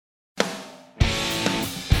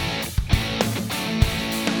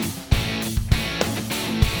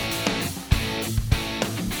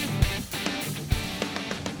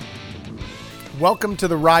Welcome to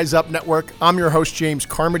the Rise Up Network. I'm your host, James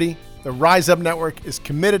Carmody. The Rise Up Network is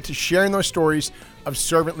committed to sharing those stories of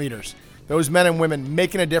servant leaders, those men and women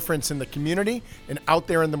making a difference in the community and out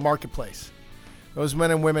there in the marketplace, those men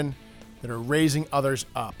and women that are raising others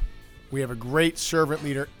up. We have a great servant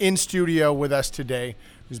leader in studio with us today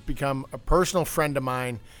who's become a personal friend of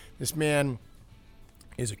mine. This man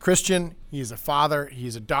is a Christian, he is a father, he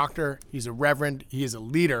is a doctor, he's a reverend, he is a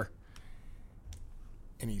leader,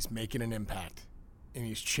 and he's making an impact, and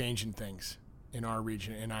he's changing things in our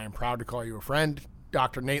region. And I am proud to call you a friend.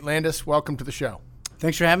 Dr. Nate Landis, welcome to the show.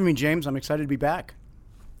 Thanks for having me, James. I'm excited to be back.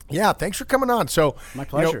 Yeah, thanks for coming on. So, my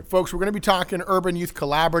pleasure. Folks, we're going to be talking Urban Youth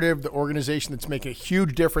Collaborative, the organization that's making a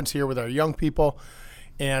huge difference here with our young people.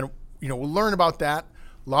 And, we'll learn about that.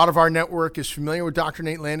 A lot of our network is familiar with Dr.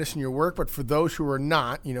 Nate Landis and your work, but for those who are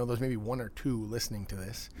not, those maybe one or two listening to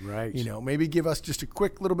this, right? Maybe give us just a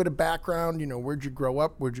quick little bit of background. Where'd you grow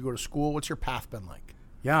up? Where'd you go to school? What's your path been like?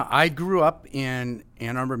 Yeah, I grew up in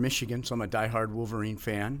Ann Arbor, Michigan, so I'm a diehard Wolverine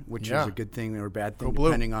fan, which is a good thing or a bad thing,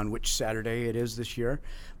 depending on which Saturday it is this year.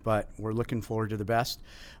 But we're looking forward to the best.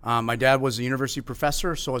 My dad was a university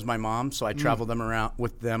professor, so was my mom, so I traveled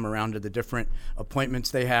with them around to the different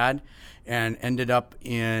appointments they had, and ended up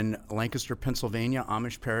in Lancaster, Pennsylvania,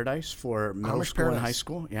 Amish Paradise for middle school and high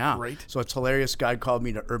school. Yeah, great. So it's hilarious. God called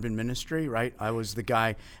me to urban ministry, right? I was the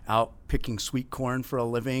guy out picking sweet corn for a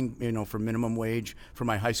living, for minimum wage for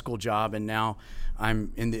my high school job, and now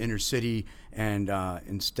I'm in the inner city, and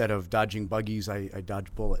instead of dodging buggies, I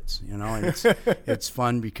dodge bullets, and it's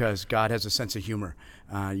fun because God has a sense of humor.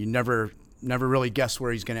 You never really guess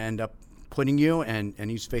where he's going to end up putting you,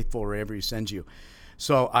 and he's faithful wherever he sends you.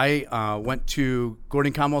 So I went to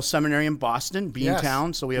Gordon Conwell Seminary in Boston,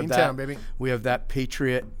 Beantown. So we have that, baby. We have that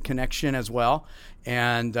Patriot connection as well.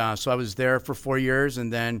 And so I was there for 4 years,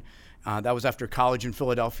 and then that was after college in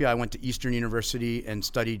Philadelphia. I went to Eastern University and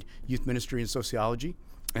studied youth ministry and sociology.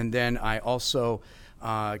 And then I also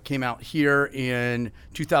came out here in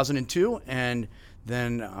 2002 and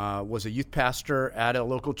then was a youth pastor at a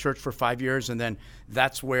local church for 5 years. And then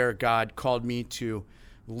that's where God called me to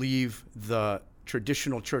leave the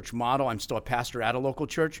traditional church model. I'm still a pastor at a local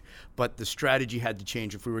church, but the strategy had to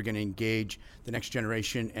change if we were going to engage the next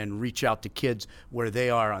generation and reach out to kids where they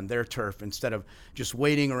are on their turf instead of just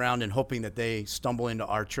waiting around and hoping that they stumble into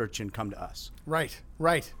our church and come to us. Right.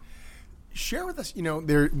 Share with us,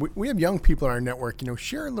 we have young people in our network,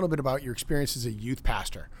 share a little bit about your experience as a youth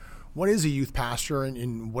pastor. What is a youth pastor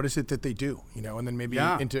and what is it that they do, and then maybe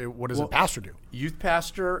into what does a pastor do? Youth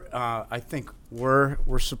pastor, I think we're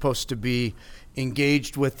supposed to be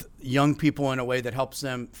engaged with young people in a way that helps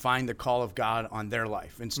them find the call of God on their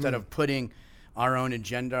life. Instead of putting our own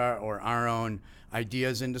agenda or our own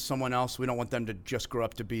ideas into someone else, we don't want them to just grow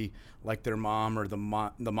up to be like their mom or the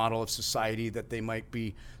model of society that they might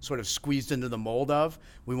be sort of squeezed into the mold of.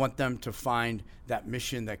 We want them to find that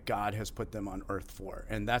mission that God has put them on earth for.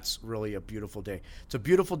 And that's really a beautiful day. It's a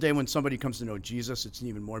beautiful day when somebody comes to know Jesus. It's an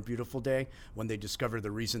even more beautiful day when they discover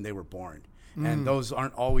the reason they were born. And those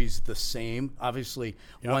aren't always the same. Obviously,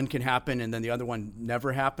 one can happen and then the other one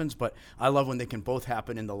never happens. But I love when they can both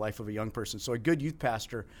happen in the life of a young person. So a good youth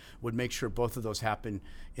pastor would make sure both of those happen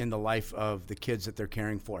in the life of the kids that they're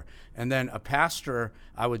caring for. And then a pastor,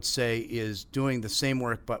 I would say, is doing the same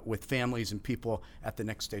work but with families and people at the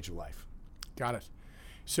next stage of life. Got it.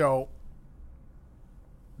 So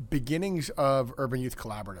beginnings of Urban Youth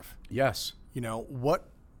Collaborative. Yes.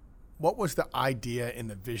 What was the idea and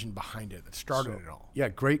the vision behind it that started it all? Yeah,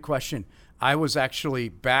 great question. I was actually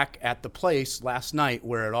back at the place last night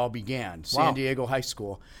where it all began, San Diego High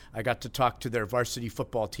School. I got to talk to their varsity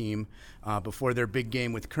football team before their big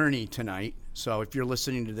game with Kearney tonight. So if you're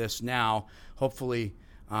listening to this now, hopefully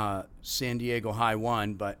San Diego High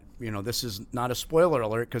won, but this is not a spoiler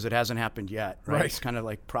alert because it hasn't happened yet, right? It's kind of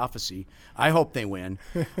like prophecy. I hope they win.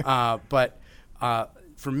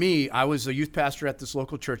 For me, I was a youth pastor at this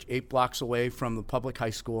local church 8 blocks away from the public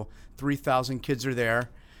high school. 3,000 kids are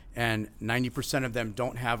there, and 90% of them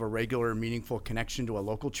don't have a regular, meaningful connection to a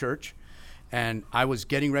local church. And I was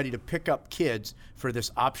getting ready to pick up kids for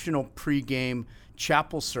this optional pregame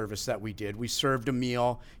chapel service that we did. We served a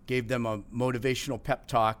meal, gave them a motivational pep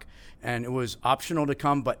talk, and it was optional to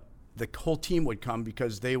come, but the whole team would come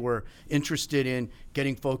because they were interested in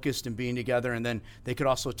getting focused and being together. And then they could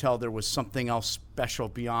also tell there was something else special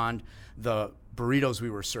beyond the burritos we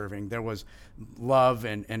were serving. There was love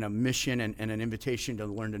and a mission and an invitation to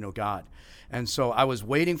learn to know God. And so I was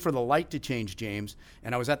waiting for the light to change, James,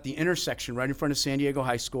 and I was at the intersection right in front of San Diego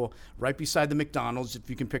High School, right beside the McDonald's, if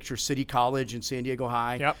you can picture City College and San Diego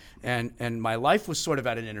High. Yep. And my life was sort of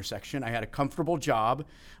at an intersection. I had a comfortable job.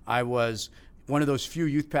 I was one of those few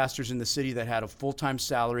youth pastors in the city that had a full-time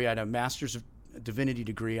salary. I had a master's of divinity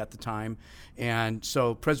degree at the time. And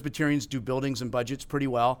so Presbyterians do buildings and budgets pretty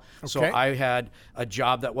well. Okay. So I had a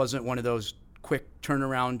job that wasn't one of those quick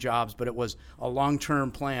turnaround jobs, but it was a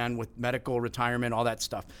long-term plan with medical, retirement, all that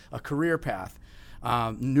stuff, a career path.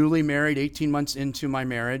 Newly married, 18 months into my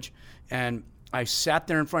marriage, and I sat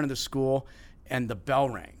there in front of the school and the bell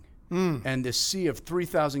rang. And this sea of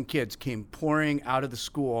 3,000 kids came pouring out of the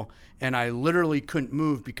school, and I literally couldn't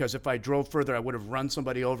move because if I drove further, I would have run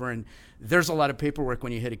somebody over. And there's a lot of paperwork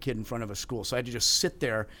when you hit a kid in front of a school. So I had to just sit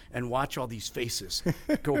there and watch all these faces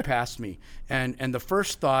go past me. And the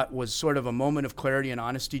first thought was sort of a moment of clarity and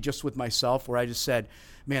honesty just with myself, where I just said,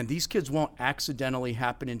 man, these kids won't accidentally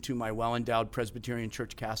happen into my well-endowed Presbyterian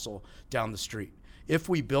church castle down the street. If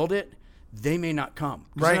we build it, they may not come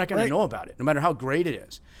because they're not going to know about it, no matter how great it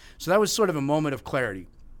is. So that was sort of a moment of clarity.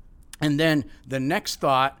 And then the next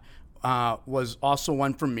thought was also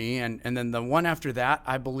one from me. And then the one after that,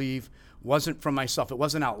 I believe, wasn't from myself. It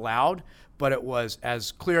wasn't out loud, but it was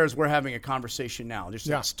as clear as we're having a conversation now. There's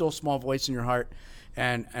a still small voice in your heart.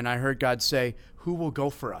 And I heard God say, who will go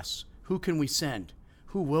for us? Who can we send?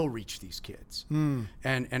 Who will reach these kids?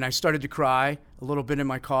 And I started to cry a little bit in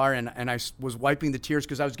my car, and I was wiping the tears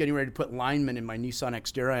because I was getting ready to put linemen in my Nissan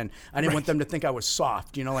Xterra, and I didn't want them to think I was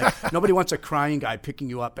soft. You know, like nobody wants a crying guy picking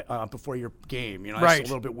you up before your game. You know, it's a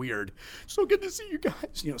little bit weird. So good to see you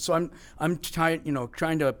guys. You know, so I'm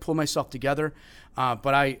trying to pull myself together,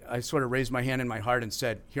 but I sort of raised my hand in my heart and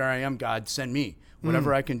said, "Here I am, God, send me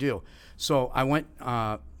whatever I can do." So I went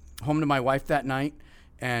home to my wife that night.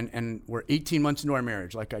 And we're 18 months into our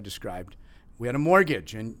marriage, like I described. We had a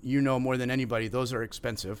mortgage, and you know more than anybody, those are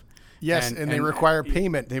expensive. Yes, and they require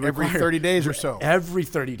payment every 30 days or so. Every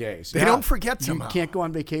 30 days. They don't forget somehow. You can't go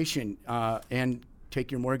on vacation and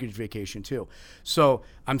take your mortgage vacation too. So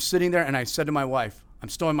I'm sitting there, and I said to my wife, I'm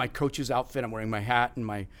still in my coach's outfit. I'm wearing my hat and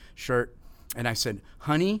my shirt. And I said,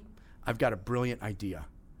 honey, I've got a brilliant idea.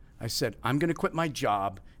 I said, I'm going to quit my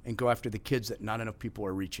job and go after the kids that not enough people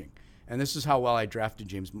are reaching. And this is how well I drafted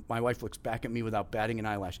James. My wife looks back at me without batting an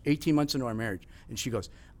eyelash, 18 months into our marriage, and she goes,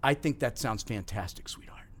 I think that sounds fantastic,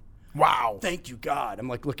 sweetheart. Wow. Thank you, God. I'm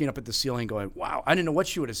like looking up at the ceiling going, wow. I didn't know what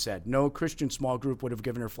she would have said. No Christian small group would have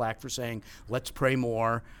given her flack for saying, let's pray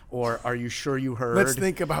more, or are you sure you heard? Let's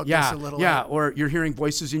think about this a little. Yeah, or you're hearing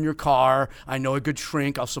voices in your car. I know a good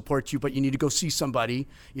shrink. I'll support you, but you need to go see somebody.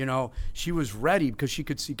 You know, she was ready because she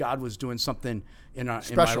could see God was doing something in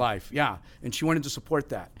my life. Yeah, and she wanted to support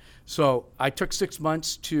that. So I took 6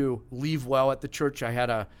 months to leave well at the church. I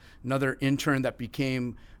had another intern that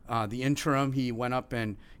became the interim. He went up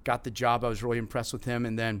and got the job. I was really impressed with him.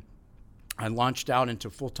 And then I launched out into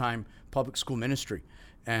full-time public school ministry.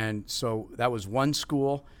 And so that was one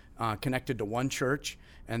school connected to one church.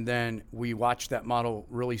 And then we watched that model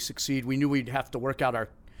really succeed. We knew we'd have to work out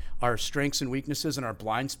our strengths and weaknesses and our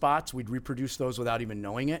blind spots. We'd reproduce those without even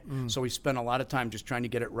knowing it. So we spent a lot of time just trying to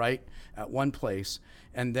get it right at one place.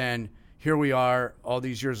 And then here we are, all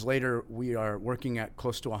these years later, we are working at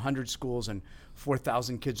close to 100 schools, and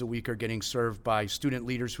 4,000 kids a week are getting served by student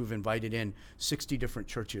leaders who've invited in 60 different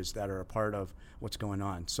churches that are a part of what's going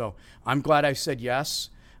on. So I'm glad I said yes.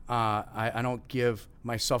 I don't give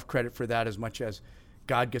myself credit for that as much as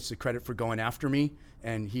God gets the credit for going after me,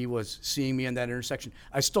 and he was seeing me in that intersection.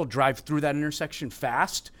 I still drive through that intersection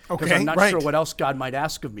fast because I'm not sure what else God might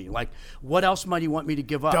ask of me. Like, what else might he want me to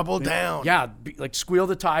give up? Double down. Yeah, like squeal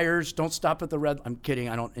the tires, don't stop at the red. I'm kidding,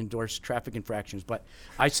 I don't endorse traffic infractions, but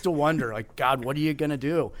I still wonder, like, God, what are you going to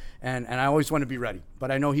do? And I always want to be ready, but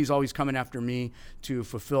I know he's always coming after me to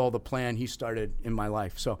fulfill the plan he started in my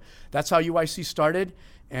life. So that's how UIC started,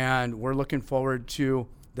 and we're looking forward to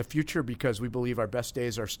the future because we believe our best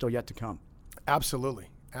days are still yet to come. Absolutely.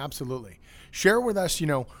 Absolutely. Share with us,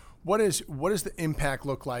 what does the impact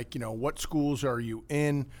look like? What schools are you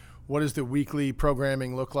in? What does the weekly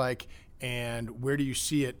programming look like? And where do you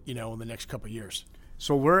see it, in the next couple of years?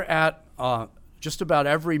 So we're at just about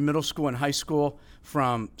every middle school and high school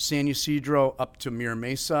from San Ysidro up to Mira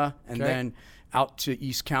Mesa, and then out to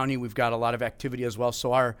East County. We've got a lot of activity as well.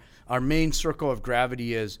 So our main circle of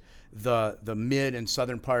gravity is the mid and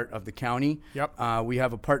southern part of the county. Yep. We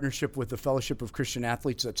have a partnership with the Fellowship of Christian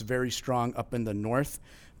Athletes that's very strong up in the north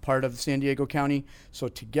part of San Diego County. So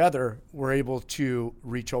together, we're able to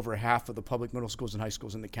reach over half of the public middle schools and high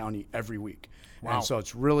schools in the county every week. Wow. And so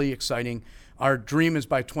it's really exciting. Our dream is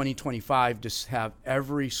by 2025 to have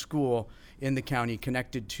every school in the county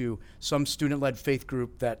connected to some student-led faith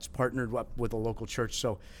group that's partnered up with a local church.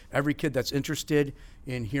 So every kid that's interested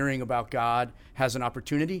in hearing about God has an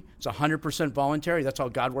opportunity. It's 100% voluntary. That's how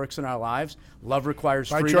God works in our lives. Love requires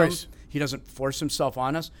By freedom. choice. He doesn't force himself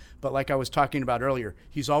on us. But like I was talking about earlier,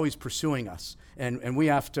 he's always pursuing us. And we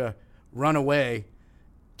have to run away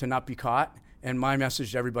to not be caught. And my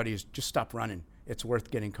message to everybody is just stop running. It's worth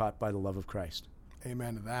getting caught by the love of Christ.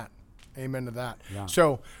 Amen to that. Amen to that. Yeah.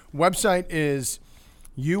 So website is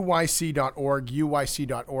uyc.org.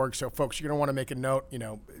 So folks, you're going to want to make a note,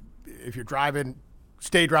 if you're driving,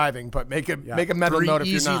 stay driving, but make a mental note if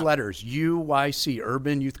you're not. 3 easy letters, UYC,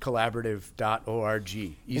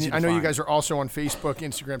 urbanyouthcollaborative.org. Easy to I know find. you guys are also on Facebook,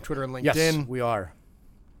 Instagram, Twitter, and LinkedIn. Yes, we are.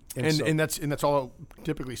 And that's all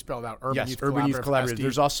typically spelled out. Urban Youth Collaborative. SD.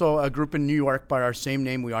 There's also a group in New York by our same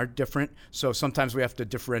name. We are different, so sometimes we have to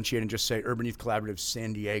differentiate and just say Urban Youth Collaborative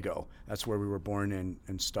San Diego. That's where we were born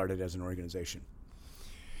and started as an organization.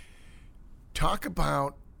 Talk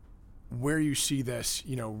about where you see this,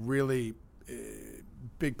 really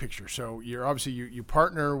big picture. So you're obviously you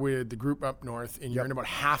partner with the group up north, and you're in about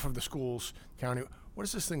half of the schools county. What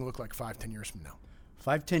does this thing look like 5-10 years from now?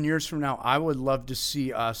 5-10 years from now, I would love to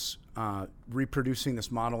see us reproducing this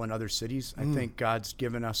model in other cities. I think God's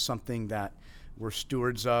given us something that we're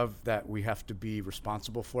stewards of, that we have to be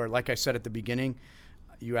responsible for. Like I said at the beginning,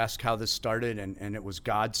 you asked how this started, and it was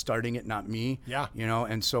God starting it, not me. Yeah.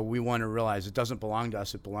 And so we want to realize it doesn't belong to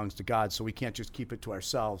us, it belongs to God. So we can't just keep it to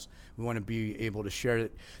ourselves. We want to be able to share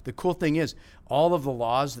it. The cool thing is, all of the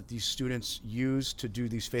laws that these students use to do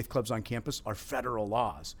these faith clubs on campus are federal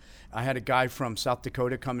laws. I had a guy from South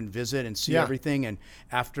Dakota come and visit and see everything, and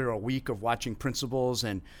after a week of watching principals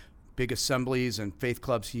and big assemblies and faith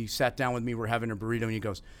clubs, he sat down with me, we're having a burrito, and he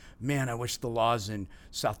goes, man, I wish the laws in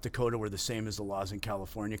South Dakota were the same as the laws in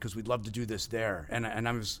California, because we'd love to do this there. And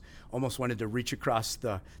I was almost wanted to reach across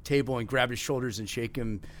the table and grab his shoulders and shake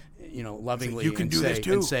him, lovingly. You can do this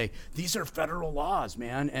too. And say, these are federal laws,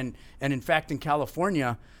 man. And in fact, in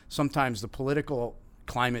California, sometimes the political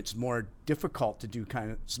climate's more difficult to do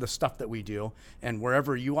kind of the stuff that we do. And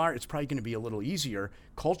wherever you are, it's probably going to be a little easier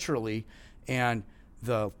culturally. And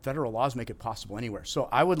the federal laws make it possible anywhere. So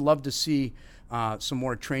I would love to see some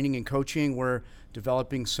more training and coaching. We're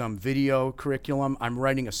developing some video curriculum. I'm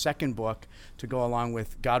writing a second book to go along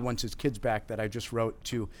with God Wants His Kids Back that I just wrote,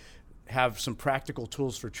 to have some practical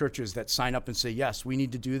tools for churches that sign up and say, yes, we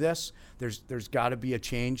need to do this. There's got to be a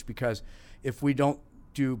change, because if we don't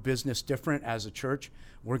do business different as a church,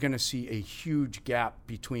 we're going to see a huge gap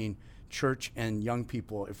between church and young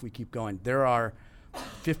people if we keep going. There are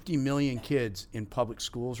 50 million kids in public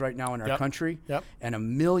schools right now in our country, and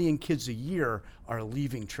 1 million kids a year are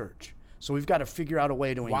leaving church. So we've got to figure out a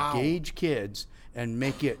way to engage kids and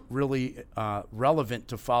make it really relevant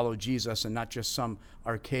to follow Jesus, and not just some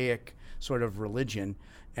archaic sort of religion.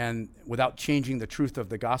 And without changing the truth of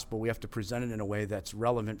the gospel, we have to present it in a way that's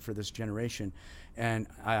relevant for this generation. And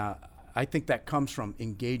I think that comes from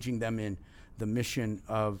engaging them in the mission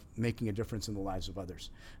of making a difference in the lives of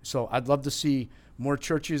others. So I'd love to see more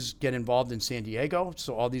churches get involved in San Diego,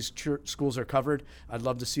 so all these schools are covered. I'd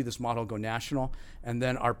love to see this model go national. And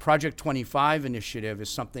then our Project 25 initiative is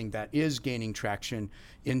something that is gaining traction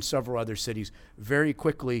in several other cities. Very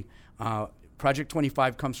quickly, Project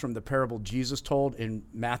 25 comes from the parable Jesus told in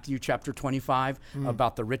Matthew chapter 25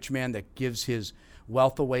 about the rich man that gives his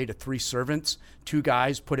wealth away to 3 servants. 2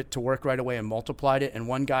 guys put it to work right away and multiplied it, and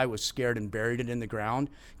 1 guy was scared and buried it in the ground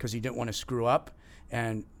because he didn't want to screw up.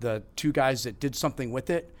 And the 2 guys that did something with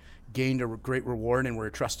it gained a great reward and were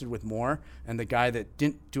trusted with more. And the guy that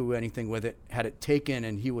didn't do anything with it had it taken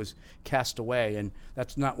and he was cast away. And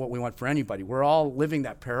that's not what we want for anybody. We're all living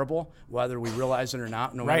that parable, whether we realize it or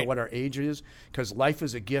not, no matter what our age is, because life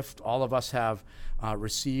is a gift all of us have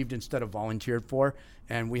received instead of volunteered for,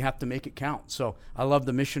 and we have to make it count. So I love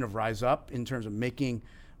the mission of Rise Up in terms of making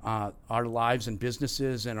our lives and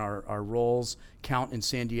businesses and our roles count in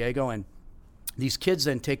San Diego. And these kids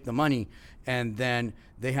then take the money and then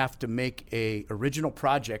they have to make a original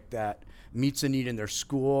project that meets a need in their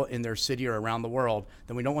school, in their city, or around the world.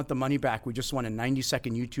 Then we don't want the money back. We just want a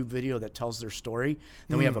 90-second YouTube video that tells their story.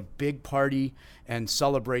 Then we have a big party and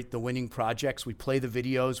celebrate the winning projects. We play the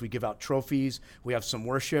videos, we give out trophies, we have some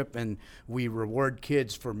worship, and we reward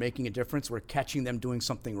kids for making a difference. We're catching them doing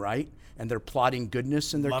something right, and they're plotting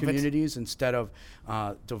goodness in their communities instead of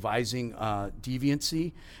devising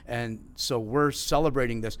deviancy. And so we're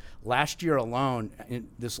celebrating this. Last year alone, in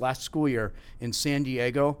this last school year in San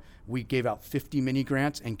Diego, we gave out 50 mini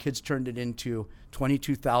grants, and kids turned it into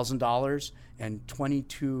 $22,000 and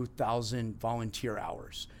 22,000 volunteer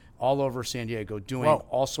hours, all over San Diego doing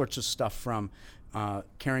all sorts of stuff from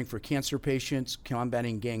caring for cancer patients,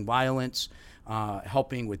 combating gang violence,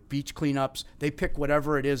 helping with beach cleanups. They pick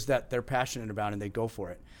whatever it is that they're passionate about and they go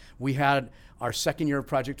for it. We had our second year of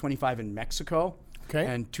Project 25 in Mexico,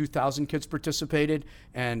 and 2,000 kids participated,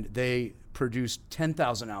 and they produced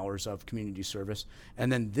 10,000 hours of community service. And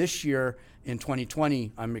then this year in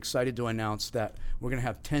 2020, I'm excited to announce that we're going to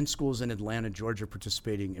have 10 schools in Atlanta, Georgia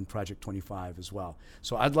participating in Project 25 as well.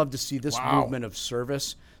 So I'd love to see this movement of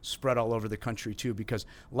service spread all over the country too, because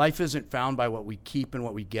life isn't found by what we keep and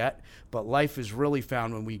what we get, but life is really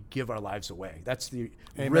found when we give our lives away. That's the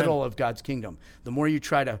riddle of God's kingdom. The more you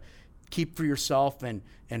try to keep for yourself and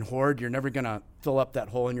hoard, you're never going to fill up that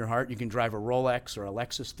hole in your heart. You can drive a Rolex or a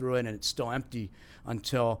Lexus through it and it's still empty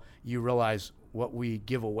until you realize what we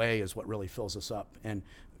give away is what really fills us up. And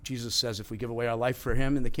Jesus says if we give away our life for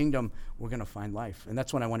him in the kingdom, we're going to find life. And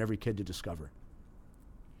that's what I want every kid to discover.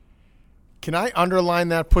 Can I underline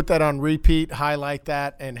that, put that on repeat, highlight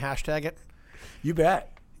that, and hashtag it? You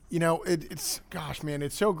bet. You know, gosh, man,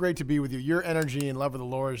 it's so great to be with you. Your energy and love of the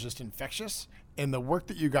Lord is just infectious. And the work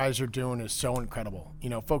that you guys are doing is so incredible. You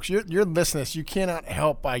know, folks, you're listening to this. You cannot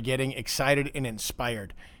help by getting excited and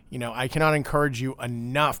inspired. You know, I cannot encourage you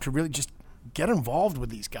enough to really just get involved with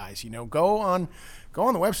these guys. You know, go on the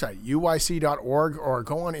website, uyc.org, or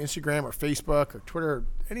go on Instagram or Facebook or Twitter,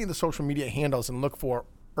 any of the social media handles, and look for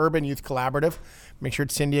Urban Youth Collaborative. Make sure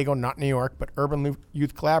it's San Diego, not New York, but Urban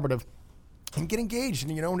Youth Collaborative, and get engaged.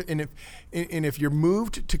 And, you know, and if you're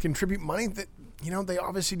moved to contribute money, that, you know, they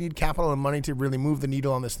obviously need capital and money to really move the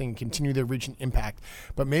needle on this thing and continue their reach and impact.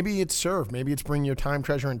 But maybe it's serve. Maybe it's bring your time,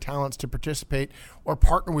 treasure, and talents to participate or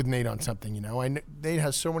partner with Nate on something. You know, Nate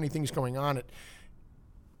has so many things going on.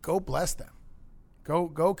 Go bless them.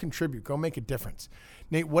 Go contribute. Go make a difference.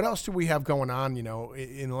 Nate, what else do we have going on, you know,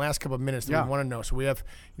 in the last couple of minutes that we want to know? So we have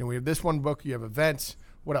this one book. You have events.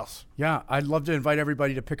 What else? Yeah, I'd love to invite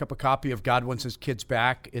everybody to pick up a copy of God Wants His Kids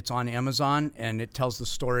Back. It's on Amazon, and it tells the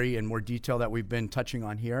story in more detail that we've been touching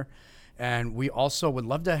on here. And we also would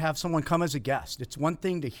love to have someone come as a guest. It's one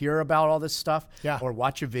thing to hear about all this stuff or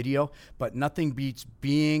watch a video, but nothing beats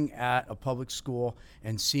being at a public school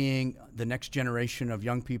and seeing the next generation of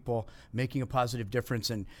young people making a positive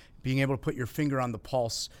difference and being able to put your finger on the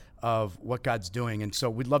pulse of what God's doing. And so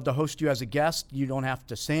we'd love to host you as a guest. You don't have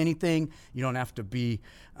to say anything. You don't have to be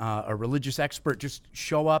a religious expert. Just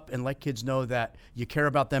show up and let kids know that you care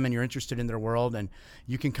about them and you're interested in their world. And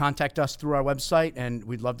you can contact us through our website, and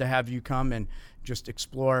we'd love to have you come and just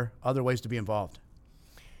explore other ways to be involved.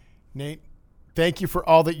 Nate, thank you for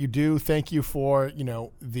all that you do. Thank you for, you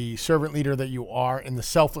know, the servant leader that you are and the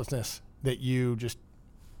selflessness that you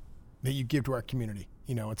give to our community.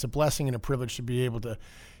 You know, it's a blessing and a privilege to be able to,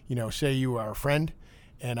 you know, say you are a friend.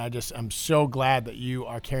 And I'm so glad that you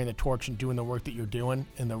are carrying the torch and doing the work that you're doing.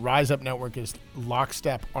 And the Rise Up Network is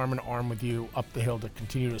lockstep, arm in arm with you up the hill to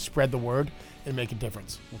continue to spread the word and make a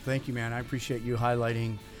difference. Well, thank you, man. I appreciate you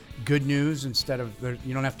highlighting good news instead of,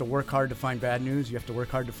 you don't have to work hard to find bad news. You have to work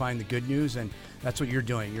hard to find the good news. And that's what you're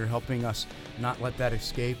doing. You're helping us not let that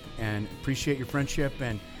escape, and appreciate your friendship.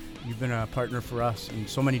 And you've been a partner for us in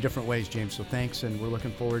so many different ways, James. So thanks, and we're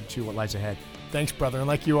looking forward to what lies ahead. Thanks, brother. And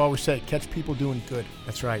like you always say, catch people doing good.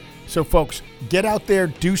 That's right. So, folks, get out there,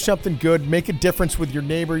 do something good, make a difference with your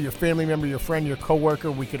neighbor, your family member, your friend, your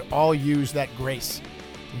coworker. We could all use that grace.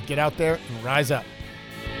 And get out there and rise up.